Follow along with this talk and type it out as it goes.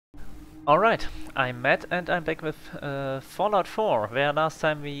Alright, I'm Matt and I'm back with Fallout 4, where last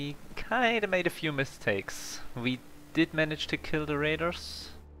time we kinda made a few mistakes. We did manage to kill the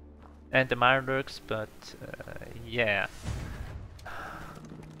raiders and the Mirelurks, but yeah.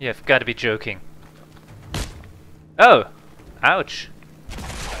 You've gotta be joking. Oh! Ouch!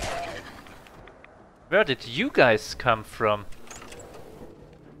 Where did you guys come from?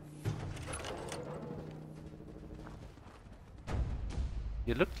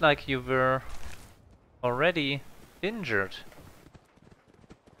 You looked like you were already injured.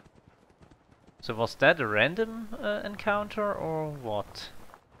 So was that a random encounter or what?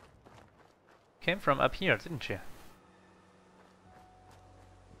 Came from up here, didn't you?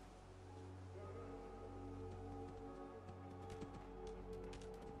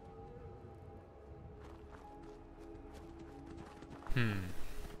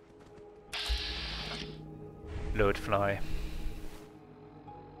 Load fly.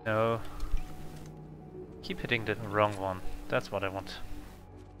 No. Keep hitting the wrong one. That's what I want.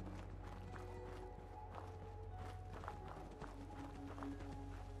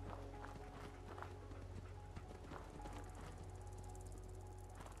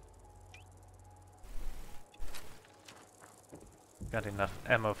 Got enough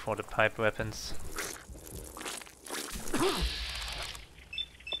ammo for the pipe weapons.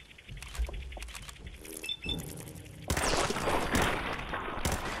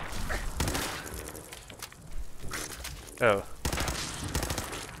 Oh.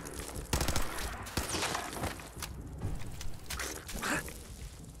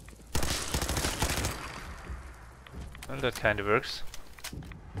 Well, that kind of works.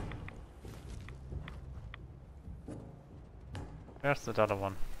 Where's the other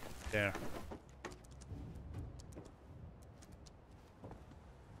one? There.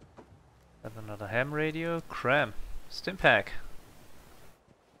 Got another ham radio. Cram. Stimpack.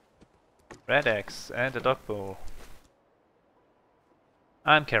 Red axe and a dog bowl.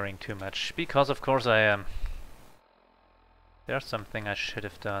 I'm carrying too much, because of course I am. There's something I should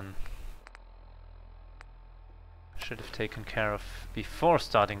have done. Should have taken care of before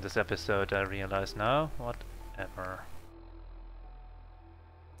starting this episode, I realize now. Whatever.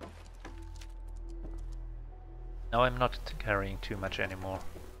 Now I'm not carrying too much anymore.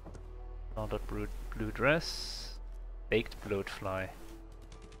 Powdered blue dress. Baked bloatfly.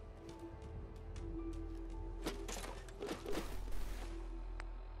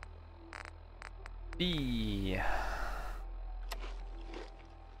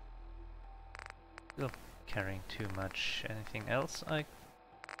 Still carrying too much. Anything else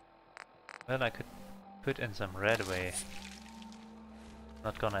well, I could put in some red away.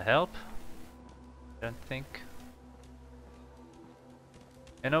 Not gonna help. Don't think.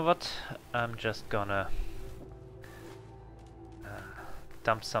 You know what? I'm just gonna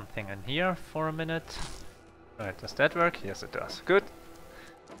dump something in here for a minute. Right, does that work? Yes, it does. Good.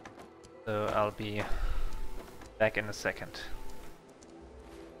 So I'll be back in a second.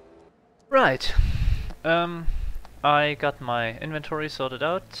 Right. I got my inventory sorted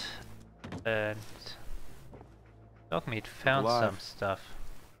out and Dogmeat found some stuff.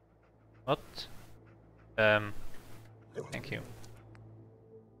 What? Thank you.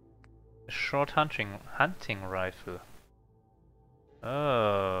 A short hunting rifle.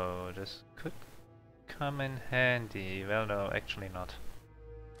 Oh, this could come in handy. Well, no, actually not.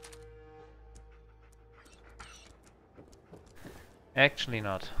 Actually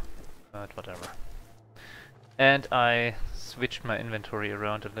not, but whatever. And I switched my inventory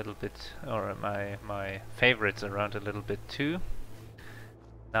around a little bit, or my favorites around a little bit too.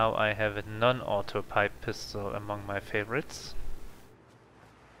 Now I have a non-auto pipe pistol among my favorites.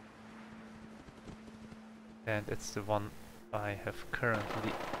 And it's the one I have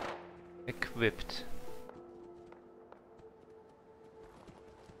currently equipped.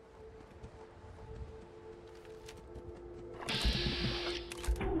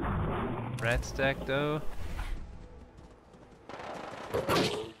 Red stack though.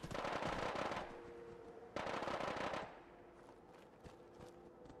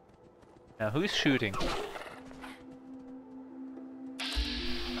 Now who's shooting?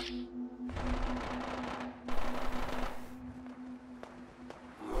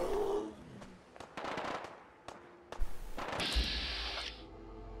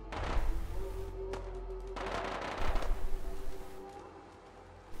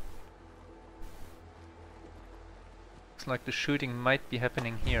 Looks like the shooting might be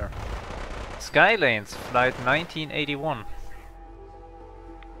happening here. Skylanes, flight 1981.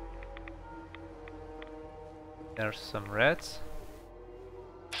 There's some reds.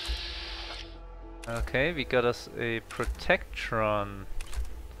 Okay, we got us a Protectron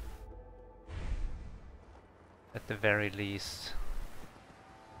at the very least,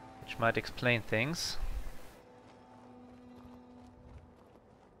 which might explain things.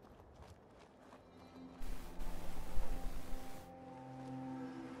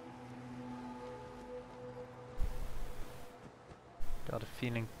 Got a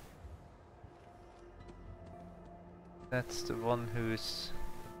feeling that's the one who's...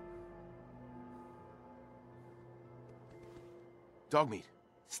 Dog meat.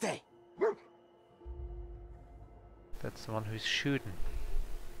 Stay. That's the one who's shooting.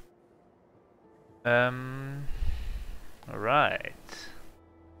 Alright.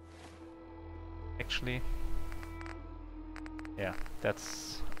 Actually, yeah,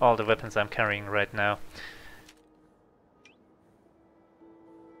 that's all the weapons I'm carrying right now.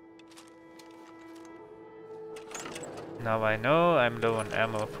 Now I know I'm low on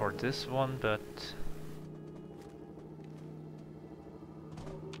ammo for this one, but...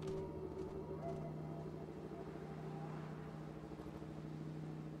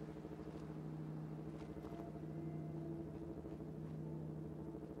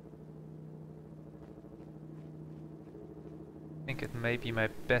 I think it may be my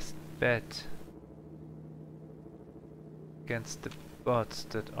best bet against the bots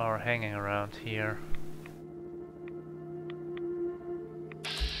that are hanging around here.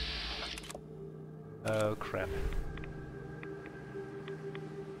 Oh crap.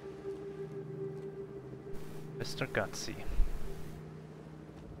 Mr. Gutsy.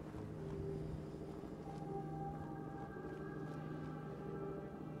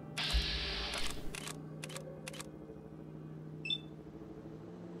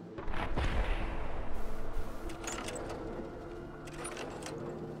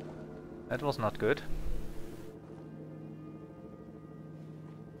 That was not good.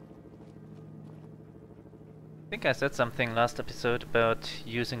 I think I said something last episode about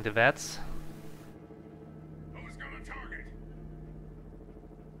using the VATS. Who's gonna target?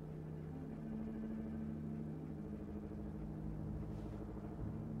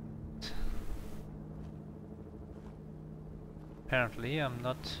 Apparently I'm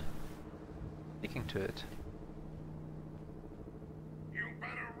not sticking to it. You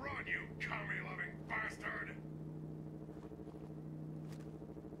better run, you commie-loving bastard!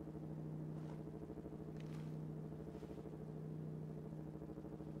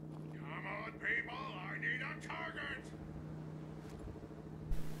 Come on, people! I need a target!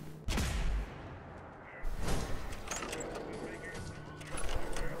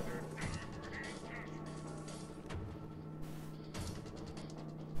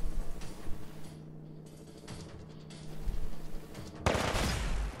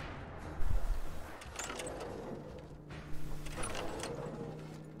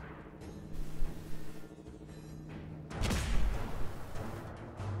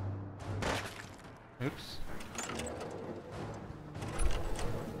 Oops.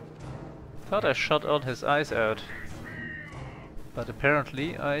 Thought I shot all his eyes out, but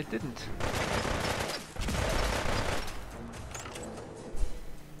apparently I didn't.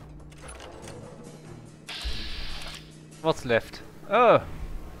 What's left? Oh!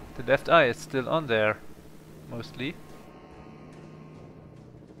 The left eye is still on there, mostly.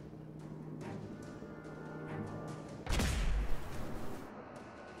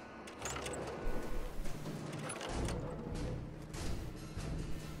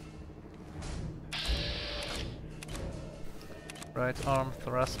 Right arm,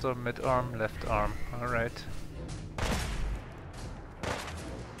 thruster, mid arm, left arm. Alright.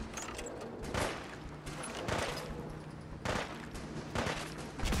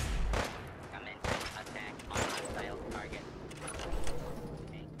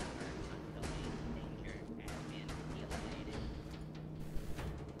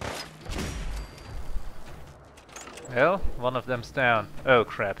 Well, one of them's down. Oh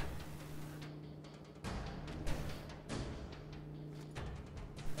crap.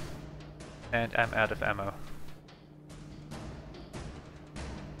 And I'm out of ammo.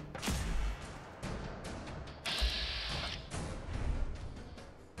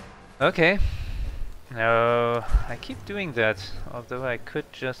 Okay. No, I keep doing that, although I could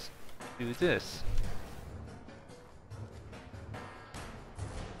just do this.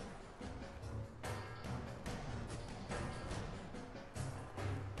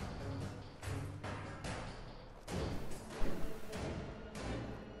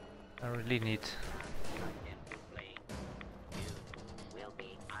 I really need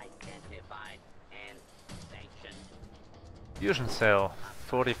fusion cell,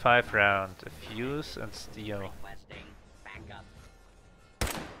 45 round, a fuse and steel.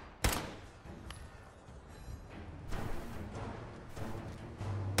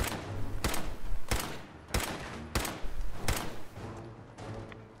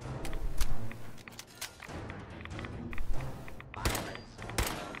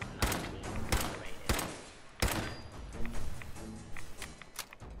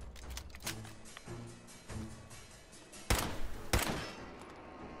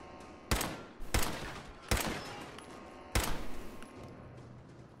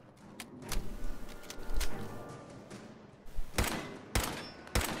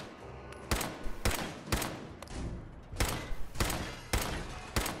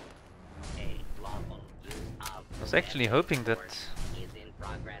 was actually hoping that...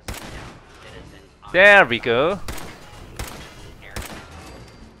 There we go!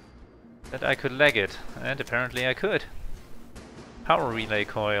 That I could lag it, and apparently I could. Power relay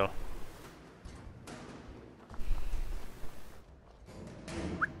coil.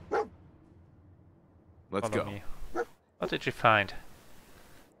 Let's Follow go. me. What did you find?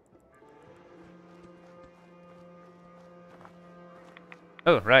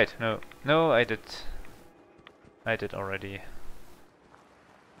 Oh, right, no, I did already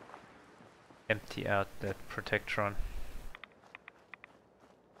empty out that protectron.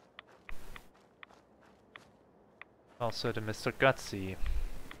 Also the Mr. Gutsy.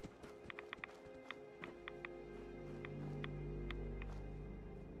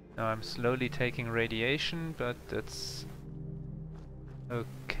 Now I'm slowly taking radiation, but that's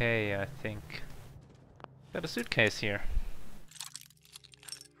okay, I think. Got a suitcase here.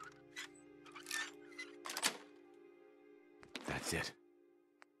 That's it.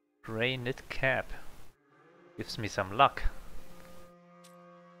 Grey knit cap. Gives me some luck.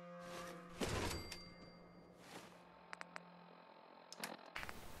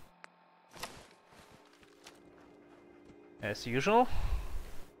 As usual.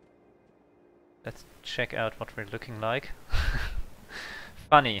 Let's check out what we're looking like.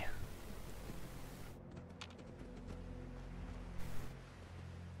 Funny.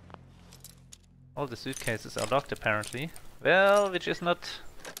 All the suitcases are locked apparently. Well, which is not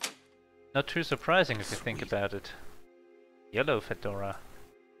too surprising if you think about it. Yellow fedora.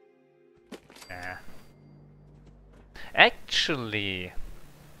 Nah. Actually,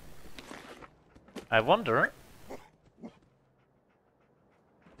 I wonder.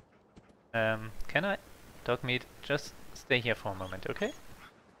 Can I? Dogmeat, just stay here for a moment, okay?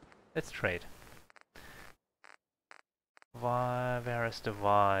 Let's trade. Why? Where is the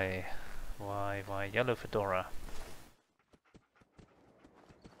Y? Why? Yellow fedora.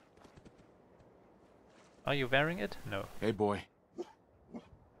 Are you wearing it? No. Hey, boy.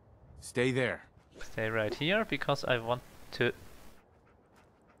 Stay there. Stay right here because I want to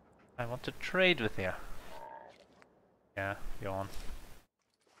trade with you. Yeah, you're on.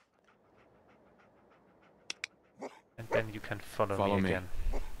 And then you can follow me again.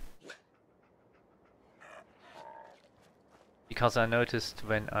 Because I noticed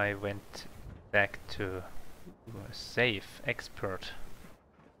when I went back to save expert.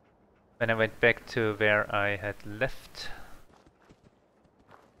 When I went back to where I had left,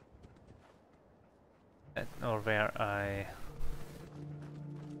 or where I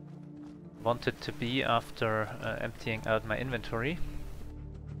wanted to be after emptying out my inventory,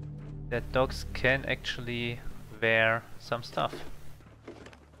 that dogs can actually wear some stuff,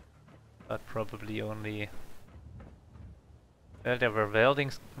 but probably only. Well, there were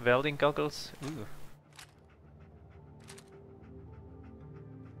welding goggles. Ooh.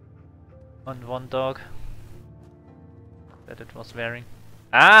 On one dog that it was wearing.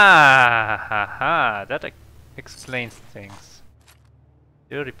 Ah, haha! That explains things.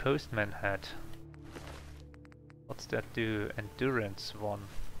 Dirty postman hat. What's that do? Endurance 1.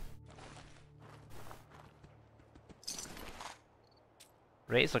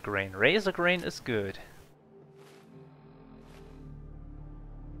 Razor grain. Razor grain is good.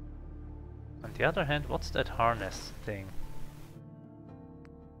 On the other hand, what's that harness thing?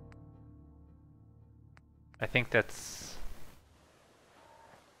 I think that's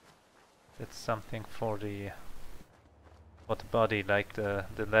something for the body, like the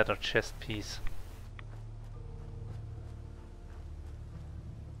leather chest piece.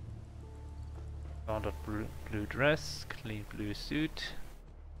 Standard blue dress, clean blue suit.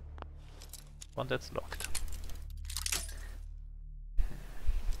 One that's locked.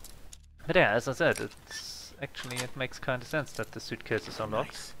 But yeah, as I said, it makes kind of sense that the suitcases are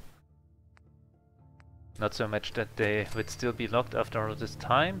locked. Nice. Not so much that they would still be locked after all this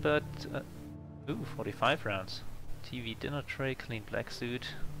time, but... ooh, 45 rounds. TV dinner tray, clean black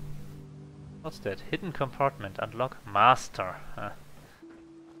suit. What's that? Hidden compartment, unlock master. Huh.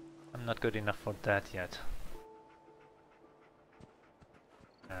 I'm not good enough for that yet.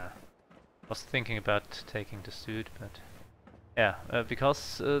 Was thinking about taking the suit, but... yeah,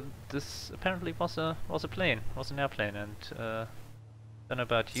 because this apparently was an airplane, and don't know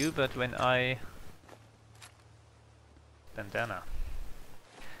about you, but when I... bandana.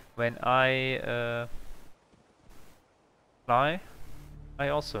 When I fly, I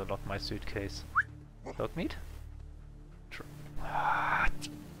also lock my suitcase. Dog meat? What?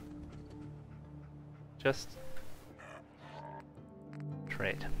 Just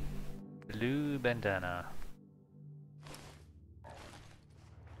trade. Blue bandana.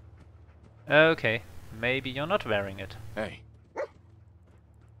 Okay, maybe you're not wearing it. Hey,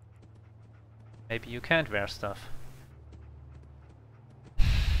 Maybe you can't wear stuff.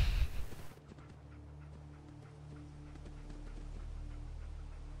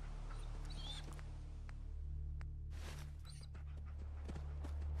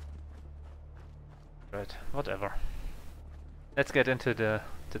 Right, whatever. Let's get into the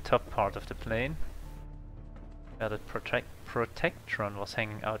top part of the plane, where the Protectron was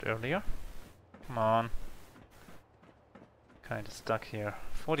hanging out earlier. Come on. Kinda stuck here.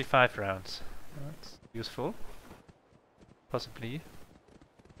 45 rounds. That's useful. Possibly.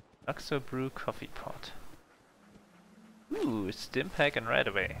 Luxo Brew coffee pot. Ooh, stim pack and right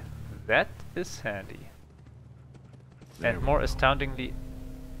away. That is handy. there And we more go. astoundingly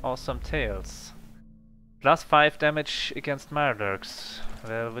awesome tails. Plus 5 damage against Mirelurks.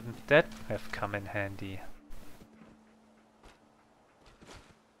 Well, wouldn't that have come in handy?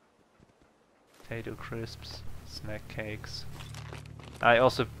 Potato crisps, snack cakes. I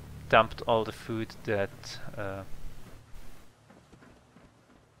also dumped all the food that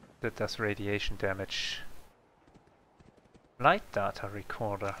that does radiation damage. Light data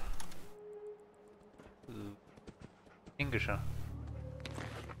recorder. Ooh. Englischer.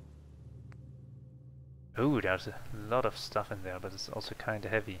 Oh, there's a lot of stuff in there, but it's also kinda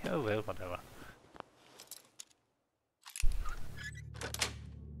heavy. Oh well, whatever.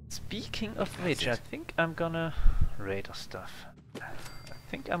 Speaking of which, I think I'm gonna radar stuff. I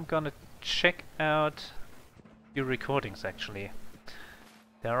think I'm gonna check out your recordings actually.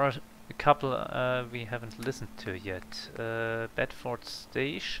 There are a couple we haven't listened to yet. Bedford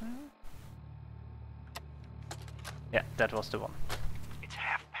Station. Yeah, that was the one. It's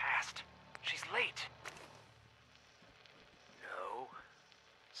 1:30. She's late. No.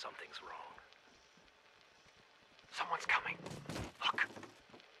 Something's wrong. Someone's coming. Look.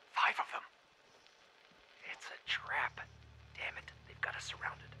 5 of them. It's a trap. Damn it. They've got us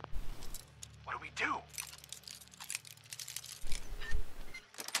surrounded. What do we do?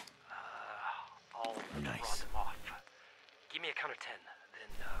 I'll Nice. run them off. Give me a count of 10. Then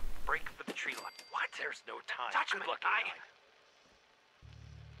break for the tree line. What? There's no time. Touch Good me. luck, I- Airline.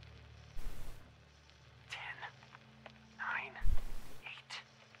 10, 9, 8,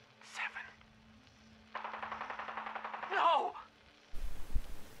 7. No!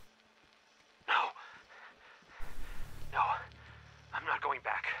 No! No. I'm not going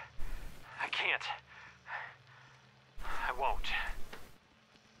back. I can't. I won't.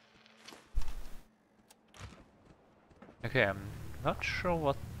 Okay, I'm not sure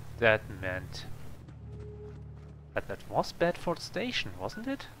what that meant. But that was Bedford Station, wasn't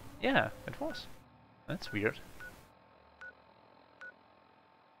it? Yeah, it was. That's weird.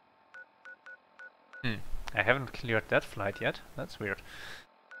 I haven't cleared that flight yet. That's weird.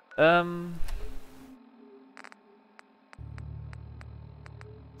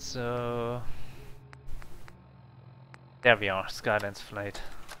 So there we are, Skylands flight.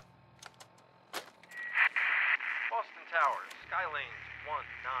 Boston Towers, Skylanes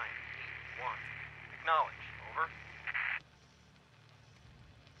 1981. Acknowledge. Over.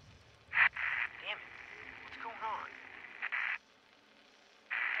 Damn it. What's going on?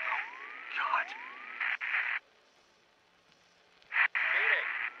 Oh, God. Mayday!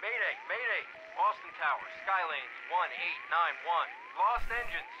 Mayday! Mayday! Boston Towers, Skylanes 1891. Lost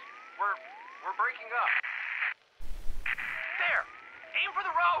engines. We're breaking up. There! Aim for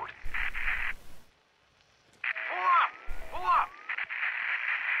the road! Pull up! Pull up!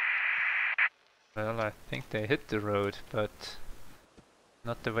 Well, I think they hit the road, but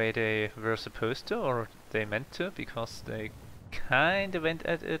not the way they were supposed to, or they meant to, because they kinda went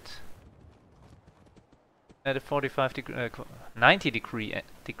at it at a 90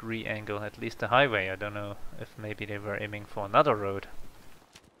 degree angle, at least the highway. I don't know if maybe they were aiming for another road.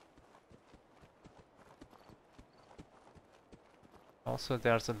 Also,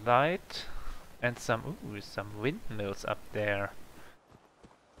 there's a light and some windmills up there.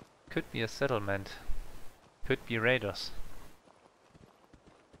 Could be a settlement. Could be raiders.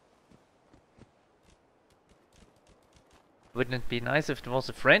 Wouldn't it be nice if it was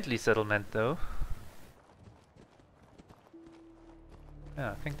a friendly settlement though?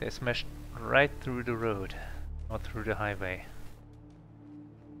 Yeah, I think they smashed right through the road. Or through the highway.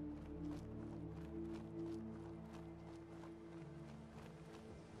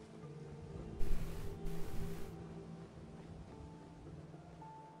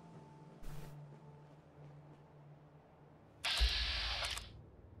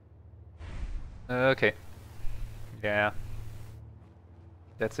 Okay. Yeah.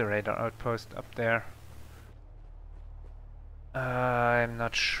 That's a radar outpost up there. I'm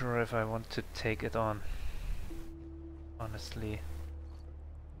not sure if I want to take it on. Honestly.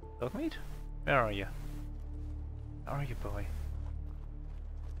 Dogmeat? Where are you? Where are you, boy?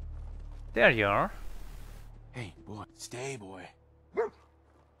 There you are. Hey, boy, stay, boy.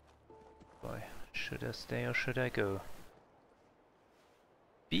 Boy, should I stay or should I go?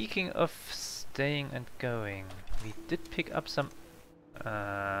 Speaking of staying and going, we did pick up some...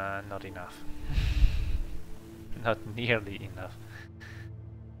 not enough. Not nearly enough.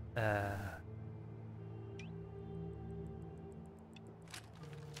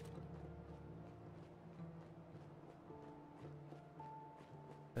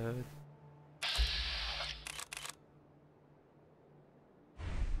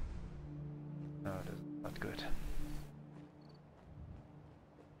 No, this is not good.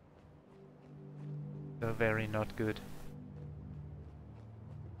 So very not good.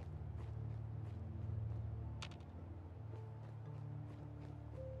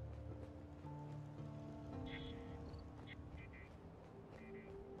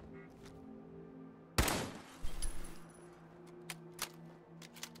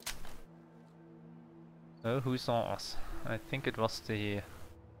 Oh, who saw us? I think it was the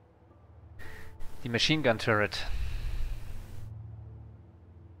machine gun turret.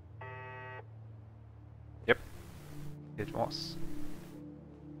 Yep, it was.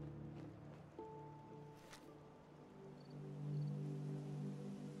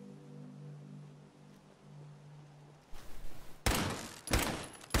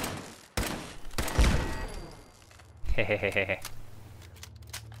 Hehehehe.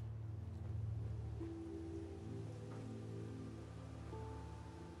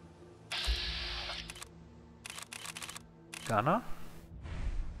 Gunner?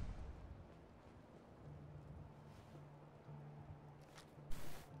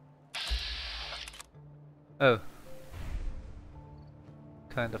 Oh.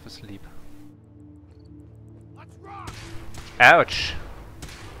 Kind of asleep. Let's rock! Ouch!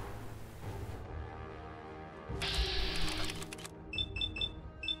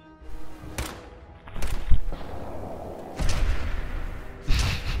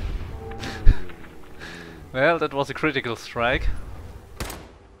 Well, that was a critical strike.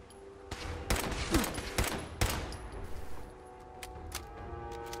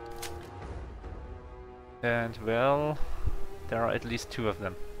 And well, there are at least 2 of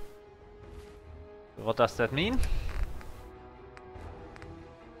them. What does that mean?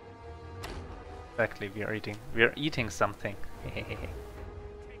 Exactly, we are eating something. Take him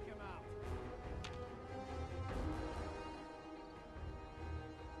out.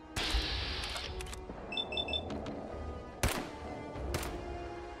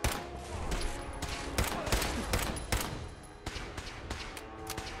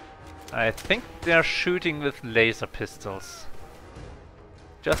 I think they're shooting with laser pistols.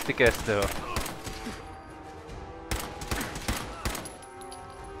 Just a guess though.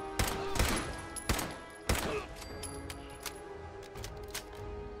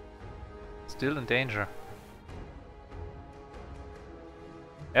 Still in danger.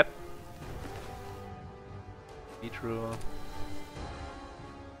 Yep. Speed rule.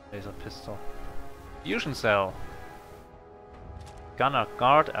 Laser pistol. Fusion cell. Gunner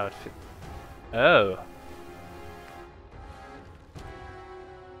guard outfit. Oh.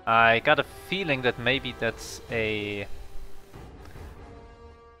 I got a feeling that maybe that's a...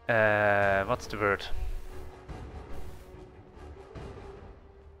 what's the word?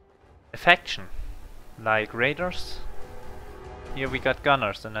 A faction. Like raiders. Here we got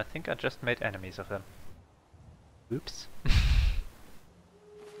gunners, and I think I just made enemies of them. Oops.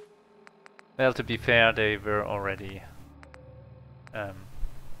 Well, to be fair, they were already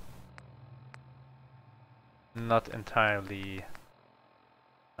not entirely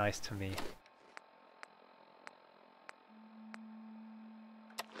nice to me.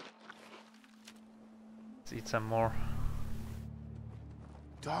 Let's eat some more.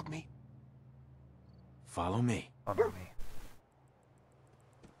 Dog meat. Follow me. Follow me.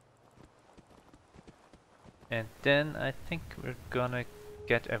 And then I think we're gonna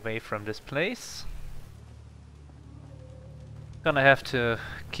get away from this place. Gonna have to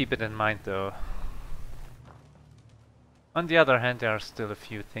keep it in mind though. On the other hand, there are still a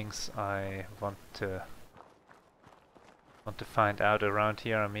few things I want to find out around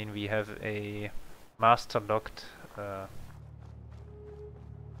here. I mean, we have a master locked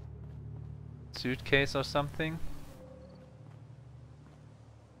suitcase or something,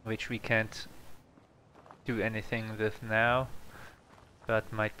 which we can't do anything with now,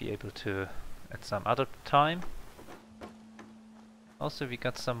 but might be able to at some other time. Also, we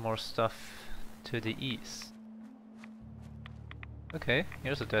got some more stuff to the east. Okay,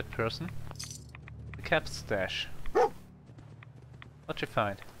 here's a dead person. The cat's stash. What'd you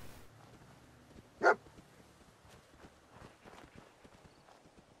find?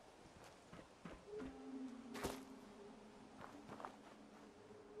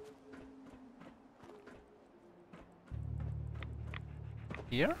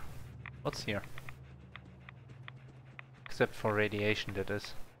 Here? What's here? Except for radiation, that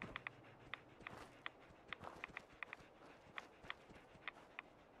is.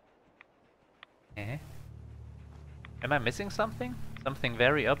 Eh? Am I missing something? Something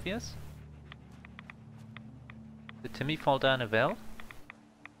very obvious? Did Timmy fall down a well?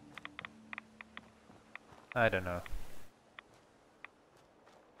 I don't know.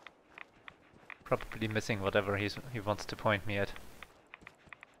 Probably missing whatever he wants to point me at.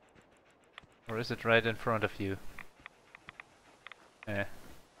 Or is it right in front of you? Eh.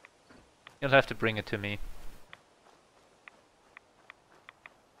 You'll have to bring it to me.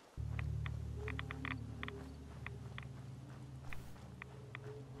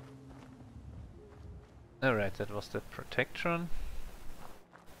 Alright, that was the Protectron.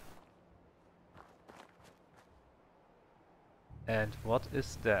 And what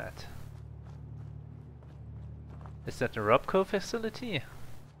is that? Is that the Robco facility?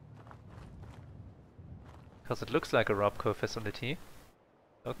 Because it looks like a Robco facility.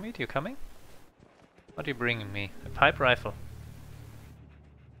 Dogmeat, you coming? What are you bringing me? A pipe rifle.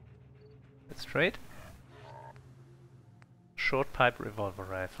 It's straight? Short pipe revolver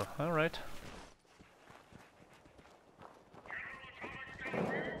rifle. Alright.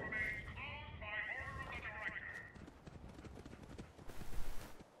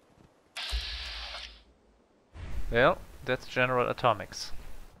 Well, that's General Atomics.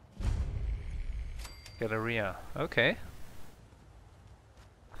 Galleria. Okay.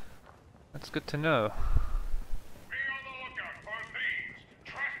 That's good to know. Be on the lookout for thieves,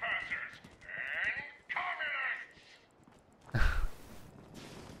 trespassers, and communists!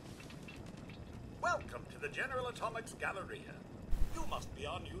 Welcome to the General Atomics Galleria. You must be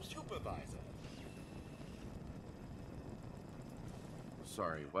our new supervisor.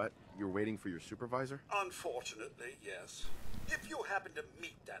 Sorry, what? You're waiting for your supervisor? Unfortunately, yes. If you happen to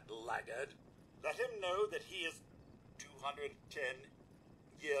meet that laggard, let him know that he is 210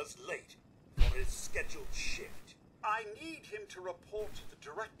 years late for his scheduled shift. I need him to report to the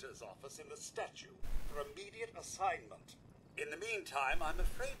director's office in the statue for immediate assignment. In the meantime, I'm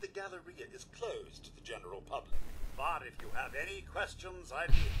afraid the Galleria is closed to the general public. But if you have any questions, I'd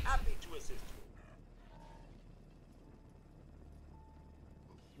be happy to assist you.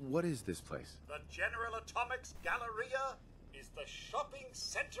 What is this place? The General Atomics Galleria is the shopping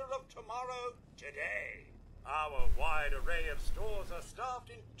center of tomorrow today. Our wide array of stores are staffed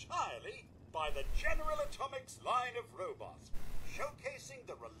entirely by the General Atomics line of robots, showcasing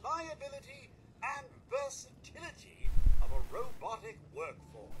the reliability and versatility of a robotic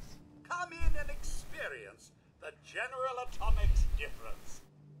workforce. Come in and experience the General Atomics difference.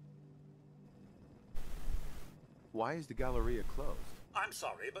 Why is the Galleria closed? I'm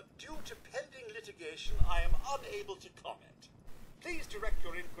sorry, but due to pending litigation, I am unable to comment. Please direct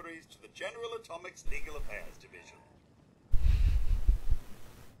your inquiries to the General Atomics Legal Affairs Division.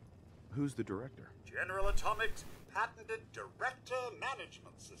 Who's the director? General Atomics' patented Director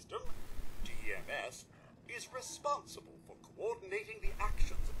Management System, DMS, is responsible for coordinating the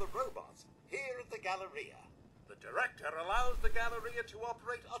actions of the robots here at the Galleria. The director allows the Galleria to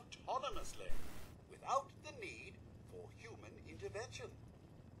operate autonomously, without the need for human intervention.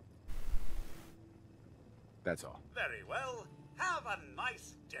 That's all. Very well. Have a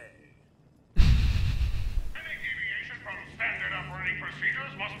nice day. Any deviation from standard operating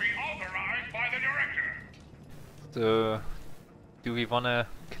procedures must be authorized by the director. So, do we wanna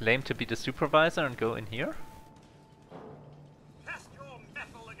claim to be the supervisor and go in here? Test your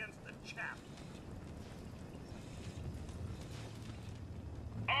mettle against the champ.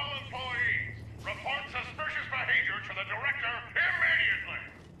 All employees, report suspicious behavior to the director immediately.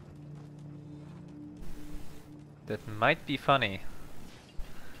 That might be funny.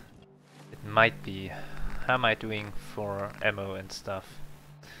 It might be. How am I doing for ammo and stuff?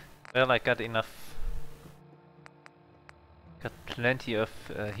 Well, I got enough. Got plenty of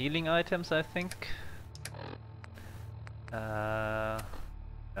healing items, I think. No.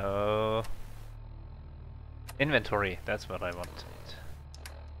 Inventory, that's what I wanted.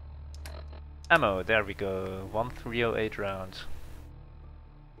 Ammo, there we go. 1308 round.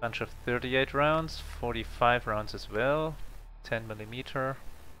 Bunch of 38 rounds, 45 rounds as well. 10mm.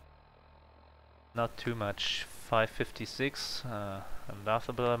 Not too much. 556, a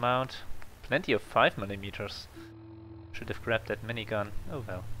laughable amount. Plenty of 5mm. Should have grabbed that minigun. Oh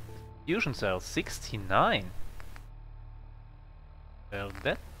well. Fusion cell 69. Well,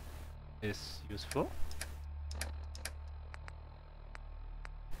 that is useful.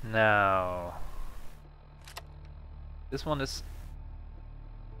 Now, this one is.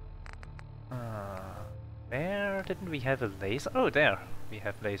 Where didn't we have a laser? Oh, there we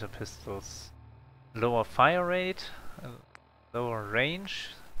have laser pistols. Lower fire rate, lower range,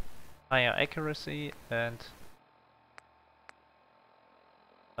 higher accuracy, and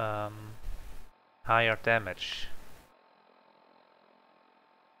higher damage.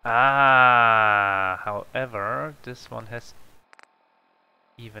 However, this one has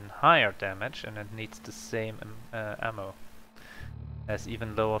even higher damage and it needs the same ammo. Has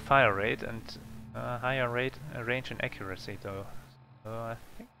even lower fire rate and higher range and accuracy though. So I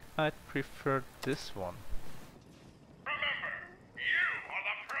think I'd prefer this one. Remember, you are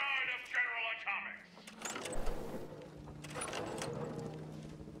the pride of General Atomics.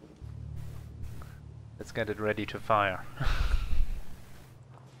 Let's get it ready to fire.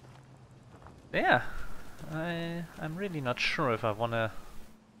 Yeah, I'm really not sure if I wanna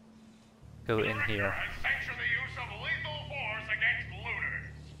go in here. Sanction the use of lethal force against looters.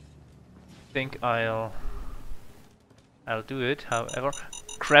 Think I'll do it, however.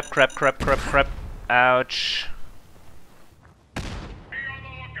 Crap. Ouch. Be on the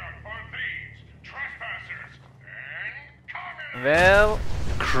lookout for thieves, trespassers, and communists. Well,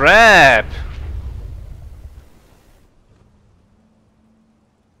 crap!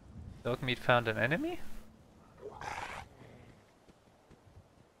 Dogmeat found an enemy?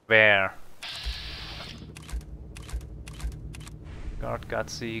 Where? Guard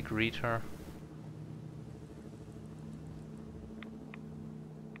Gutsy, Greeter.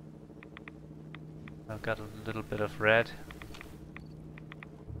 I've got a little bit of red.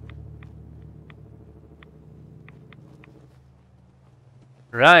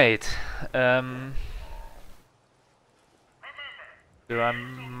 Right. So I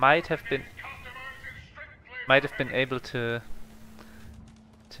might have been able to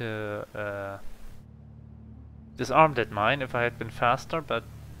disarm that mine if I had been faster, but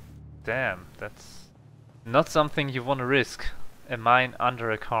damn, that's not something you want to risk. A mine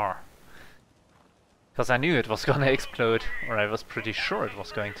under a car. Because I knew it was gonna explode, or I was pretty sure it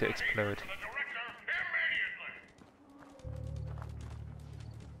was going to explode.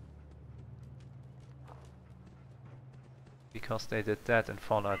 Because they did that in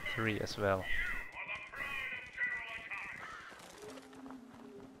Fallout 3 as well.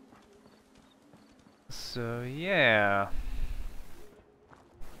 So yeah.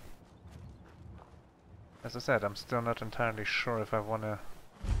 As I said, I'm still not entirely sure if I wanna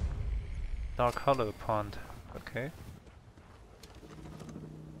Dark Hollow Pond. Okay.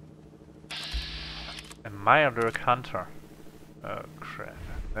 A Mirelurk Hunter. Oh crap.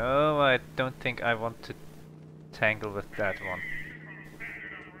 No, I don't think I want to tangle with that one.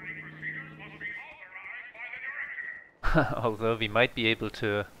 Although we might be able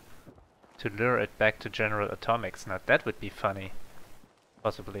to lure it back to General Atomics. Now that would be funny.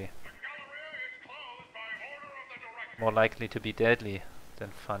 Possibly. More likely to be deadly than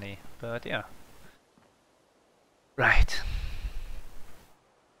funny, but yeah. Right.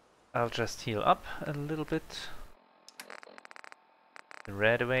 I'll just heal up a little bit. The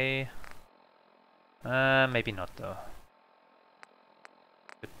red away. Maybe not though.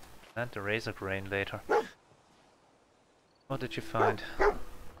 Could plant the razor grain later. What did you find?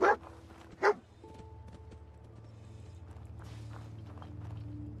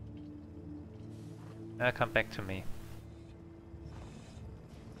 Come back to me.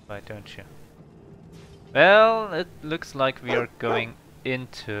 Why don't you? Well, it looks like we are going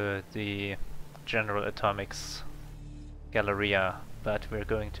into the General Atomics Galleria, but we're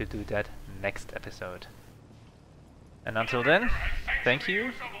going to do that next episode. And until then, thank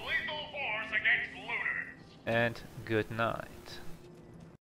you, and good night.